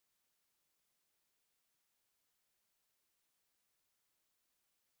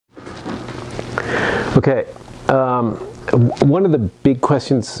Okay, one of the big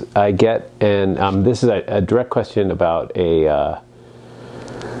questions I get, and this is a direct question about a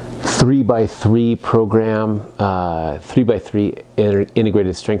 3x3 program, 3x3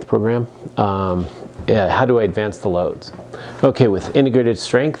 integrated strength program. How do I advance the loads? Okay, with integrated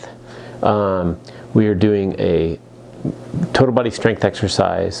strength, we are doing a total body strength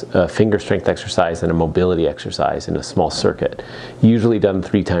exercise, a finger strength exercise, and a mobility exercise in a small circuit, usually done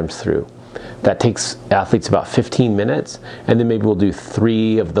 3 times through. That takes athletes about 15 minutes, and then maybe we'll do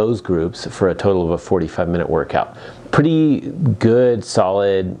 3 of those groups for a total of a 45-minute workout. Pretty good,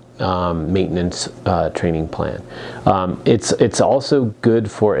 solid maintenance training plan. It's also good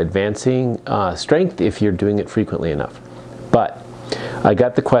for advancing strength if you're doing it frequently enough. But I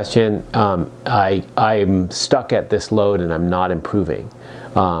got the question, I'm stuck at this load and I'm not improving.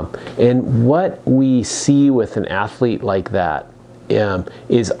 And what we see with an athlete like that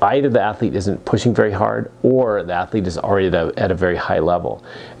is either the athlete isn't pushing very hard or the athlete is already at a very high level.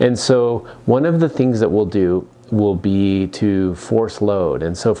 And so one of the things that we'll do will be to force load.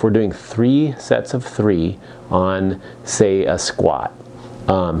 And so if we're doing 3 sets of 3 on, say, a squat,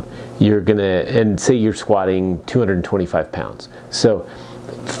 you're gonna, and say you're squatting 225 pounds. So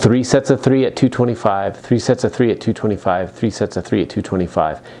 3 sets of 3 at 225, 3 sets of 3 at 225, 3 sets of 3 at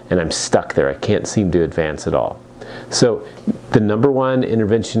 225, and I'm stuck there. I can't seem to advance at all. So the number 1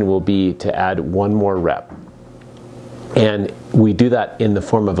 intervention will be to add 1 more rep. And we do that in the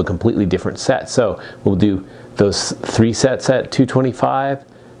form of a completely different set. So we'll do those 3 sets at 225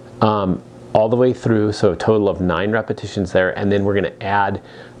 all the way through, so a total of 9 repetitions there, and then we're going to add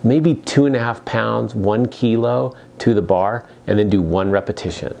maybe 2.5 pounds, 1 kilo to the bar, and then do 1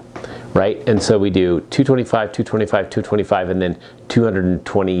 repetition, right? And so we do 225, 225, 225, and then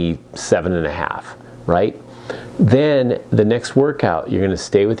 227.5, right? Then the next workout, you're going to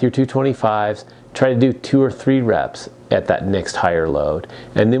stay with your 225s, try to do 2 or 3 reps at that next higher load,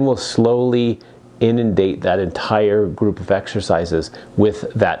 and then we'll slowly inundate that entire group of exercises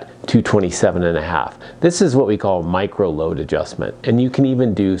with that 227.5. This is what we call micro load adjustment, and you can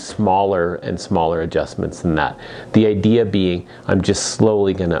even do smaller and smaller adjustments than that. The idea being, I'm just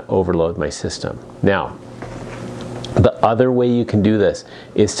slowly going to overload my system. Now, the other way you can do this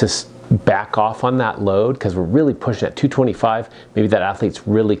is to back off on that load, because we're really pushing at 225. Maybe that athlete's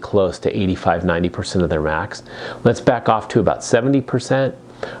really close to 85–90% of their max. Let's back off to about 70%.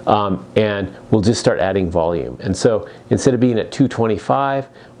 And we'll just start adding volume. And so instead of being at 225,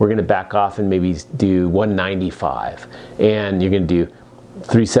 we're going to back off and maybe do 195. And you're going to do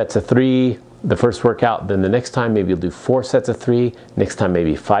 3 sets of 3 the first workout. Then the next time maybe you'll do 4 sets of 3. Next time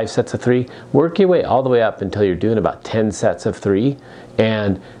maybe 5 sets of 3. Work your way all the way up until you're doing about 10 sets of 3.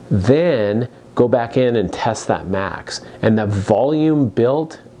 And then go back in and test that max. And the volume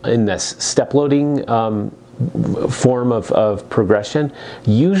built in this step loading form of progression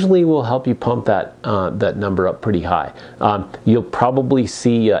usually will help you pump that that number up pretty high. You'll probably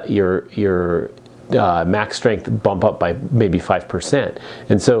see your max strength bump up by maybe 5%.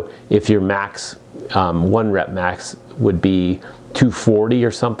 And so if your max 1 rep max would be 240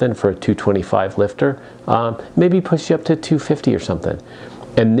 or something for a 225 lifter, maybe push you up to 250 or something,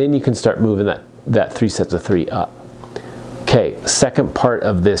 and then you can start moving that 3 sets of 3 up. Okay, second part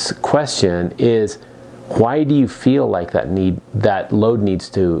of this question is, why do you feel like that load needs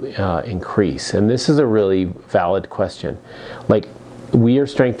to increase? And this is a really valid question. Like, we are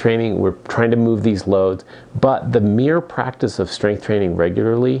strength training, we're trying to move these loads, but the mere practice of strength training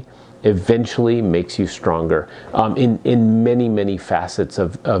regularly eventually makes you stronger in many, many facets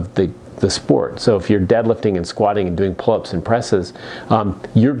of the sport. So if you're deadlifting and squatting and doing pull-ups and presses,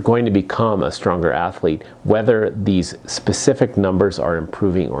 you're going to become a stronger athlete, whether these specific numbers are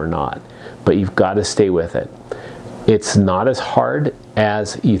improving or not. But you've got to stay with it. It's not as hard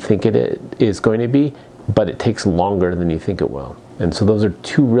as you think it is going to be, but it takes longer than you think it will. And so those are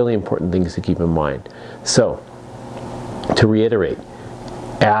 2 really important things to keep in mind. So, to reiterate,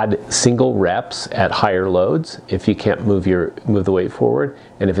 add single reps at higher loads if you can't move the weight forward,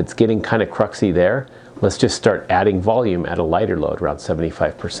 and if it's getting kind of cruxy there, let's just start adding volume at a lighter load, around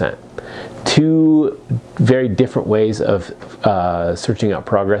 75%. 2 very different ways of searching out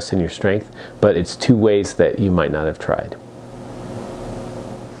progress in your strength, but it's 2 ways that you might not have tried.